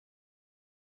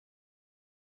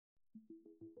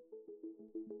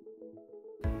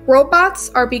Robots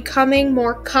are becoming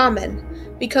more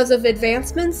common because of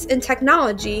advancements in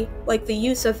technology like the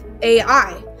use of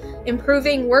AI,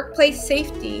 improving workplace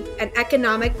safety and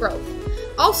economic growth.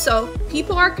 Also,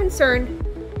 people are concerned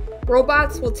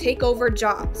robots will take over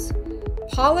jobs.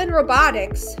 Pollen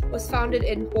Robotics was founded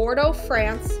in Bordeaux,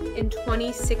 France in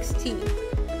 2016.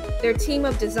 Their team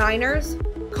of designers,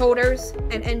 coders,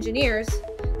 and engineers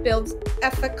builds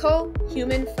ethical,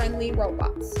 human-friendly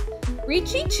robots.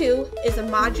 Reachy 2 is a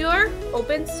modular,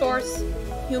 open-source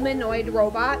humanoid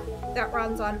robot that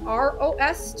runs on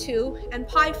ROS2 and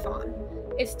Python.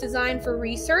 It's designed for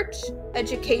research,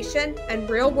 education, and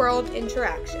real-world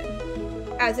interaction.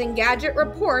 As Engadget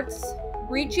reports,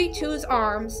 Reachy 2's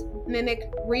arms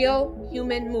mimic real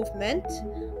human movement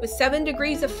with 7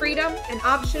 degrees of freedom and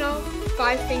optional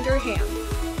 5-finger hand.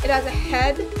 It has a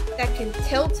head that can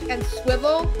tilt and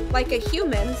swivel like a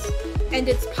human's, and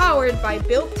it's powered by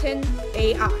built-in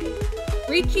AI.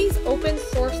 Reachy's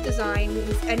open-source design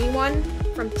means anyone,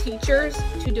 from teachers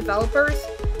to developers,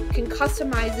 can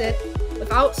customize it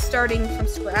without starting from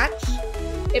scratch.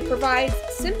 It provides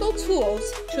simple tools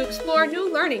to explore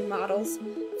new learning models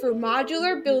through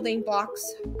modular building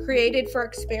blocks created for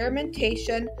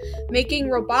experimentation, making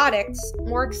robotics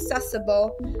more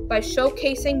accessible by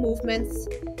showcasing movements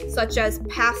such as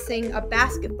passing a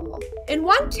basketball. In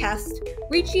one test,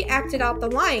 Reachy acted out The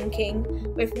Lion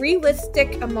King with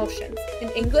realistic emotions in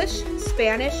English,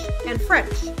 Spanish, and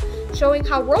French, showing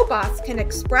how robots can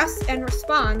express and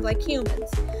respond like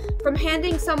humans. From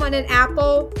handing someone an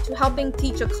apple to helping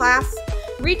teach a class,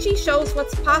 Reachy shows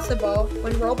what's possible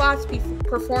when robots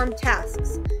perform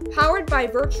tasks. Powered by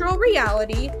virtual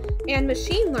reality and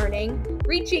machine learning,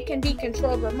 Reachy can be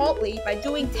controlled remotely by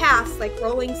doing tasks like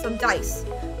rolling some dice,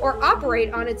 or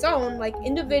operate on its own like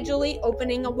individually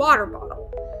opening a water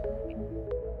bottle.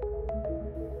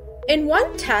 In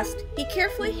one test, he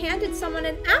carefully handed someone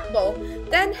an apple,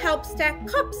 then helped stack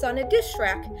cups on a dish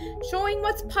rack, showing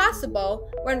what's possible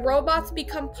when robots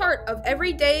become part of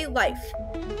everyday life.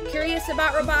 Curious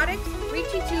about robotics?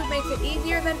 Reachy 2 makes it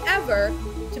easier than ever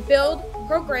to build,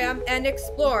 program, and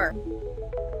explore.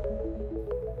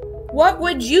 What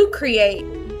would you create?